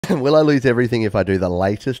Will I lose everything if I do the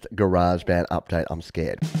latest GarageBand update? I'm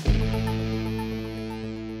scared.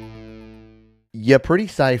 You're pretty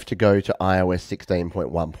safe to go to iOS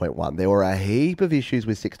 16.1.1. There were a heap of issues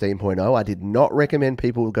with 16.0. I did not recommend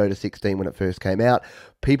people go to 16 when it first came out.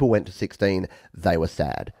 People went to 16. They were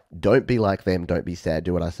sad. Don't be like them. Don't be sad.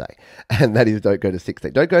 Do what I say. And that is, don't go to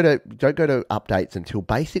 16. Don't go to updates until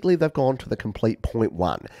basically they've gone to the complete point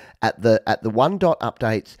one. At the one dot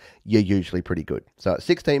updates, you're usually pretty good. So at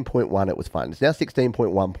 16.1, it was fine. It's now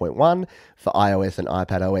 16.1.1 for iOS and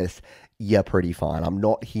iPadOS. You're pretty fine. I'm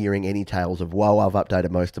not hearing any tales of woe. I've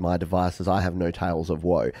updated most of my devices. I have no tales of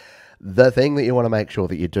woe. The thing that you want to make sure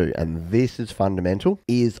that you do, and this is fundamental,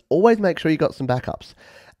 is always make sure you got some backups.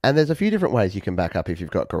 And there's a few different ways you can back up if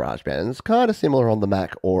you've got GarageBand. It's kind of similar on the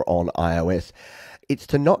Mac or on iOS. It's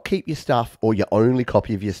to not keep your stuff or your only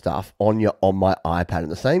copy of your stuff on my iPad.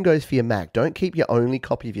 And the same goes for your Mac. Don't keep your only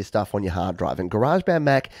copy of your stuff on your hard drive. And GarageBand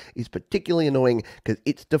Mac is particularly annoying because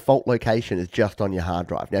its default location is just on your hard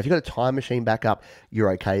drive. Now, if you've got a Time Machine backup, you're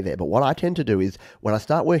okay there. But what I tend to do is when I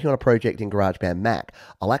start working on a project in GarageBand Mac,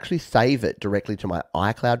 I'll actually save it directly to my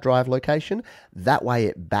iCloud drive location. That way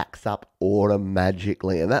it backs up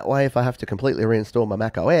automatically. And that way, if I have to completely reinstall my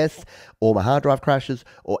Mac OS or my hard drive crashes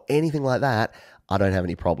or anything like that, I don't have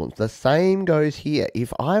any problems. The same goes here.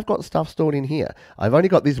 If I've got stuff stored in here, I've only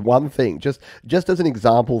got this one thing, just as an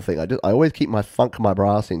example thing. I always keep my Funk My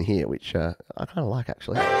Brass in here, which I kind of like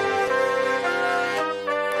actually.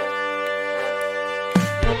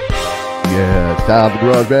 Yeah, it's time for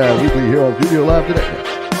GarageBand Weekly here on Studio Live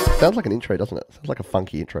today. Sounds like an intro, doesn't it? Sounds like a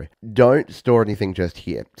funky intro. Don't store anything just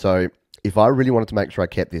here. So if I really wanted to make sure I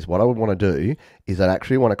kept this, what I would want to do is I'd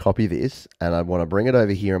actually want to copy this and I'd want to bring it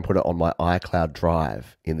over here and put it on my iCloud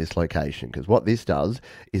drive in this location. Because what this does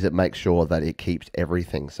is it makes sure that it keeps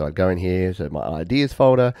everything. So I'd go in here to my ideas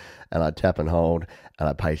folder and I'd tap and hold and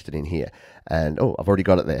I'd paste it in here. And oh, I've already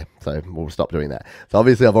got it there. So we'll stop doing that. So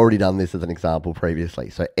obviously I've already done this as an example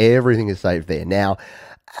previously. So everything is saved there. Now,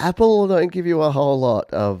 Apple don't give you a whole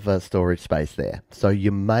lot of storage space there. So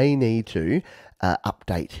you may need to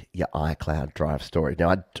update your iCloud drive storage. Now,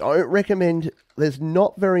 I don't recommend, there's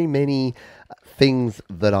not very many things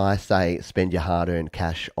that I say spend your hard-earned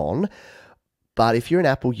cash on, but if you're an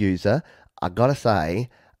Apple user, I've got to say,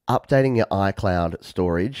 updating your iCloud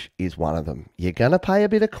storage is one of them. You're going to pay a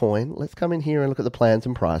bit of coin. Let's come in here and look at the plans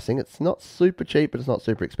and pricing. It's not super cheap, but it's not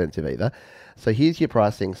super expensive either. So here's your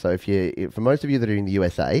pricing. So for most of you that are in the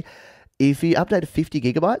USA, if you update to 50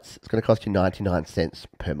 gigabytes, it's going to cost you 99 cents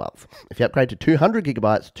per month. If you upgrade to 200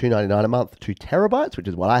 gigabytes, $2.99 a month. 2 terabytes, which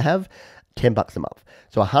is what I have, $10 a month.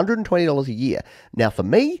 So $120 a year. Now for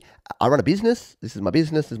me, I run a business. This is my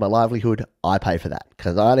business. This is my livelihood. I pay for that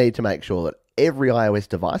because I need to make sure that every iOS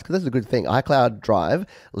device, because this is a good thing, iCloud Drive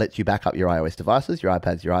lets you back up your iOS devices, your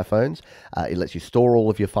iPads, your iPhones. It lets you store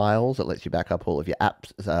all of your files. It lets you back up all of your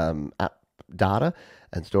apps, app data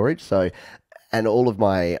and storage. So and all of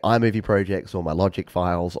my iMovie projects, all my Logic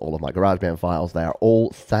files, all of my GarageBand files, they are all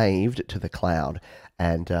saved to the cloud.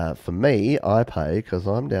 And for me, I pay, because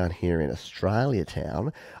I'm down here in Australia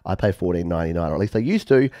town, I pay $14.99, or at least I used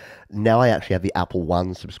to. Now I actually have the Apple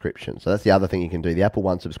One subscription. So that's the other thing you can do. The Apple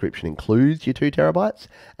One subscription includes your 2 terabytes,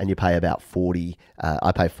 and you pay about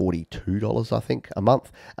I pay $42, I think, a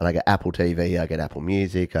month. And I get Apple TV, I get Apple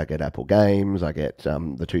Music, I get Apple Games, I get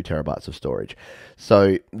the 2 terabytes of storage.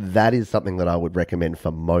 So that is something that I would recommend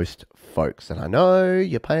for most folks. And I know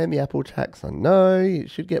you're paying the Apple tax. I know you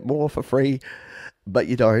should get more for free, but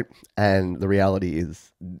you don't. And the reality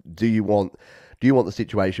is, do you want the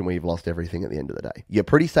situation where you've lost everything at the end of the day? You're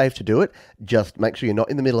pretty safe to do it. Just make sure you're not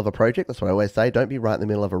in the middle of a project. That's what I always say. Don't be right in the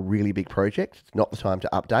middle of a really big project. It's not the time to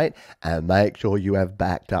update, and make sure you have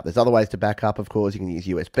backed up. There's other ways to back up, of course. You can use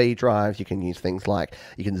USB drives. You can use things like,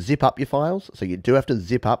 you can zip up your files. So you do have to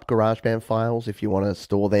zip up GarageBand files if you want to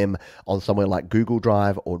store them on somewhere like Google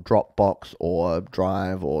Drive or Dropbox or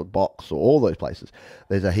Drive or Box or all those places.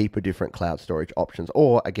 There's a heap of different cloud storage options.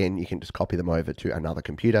 Or again, you can just copy them over to another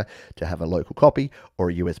computer to have a local copy or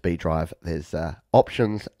a USB drive. There's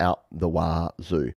options out the wazoo.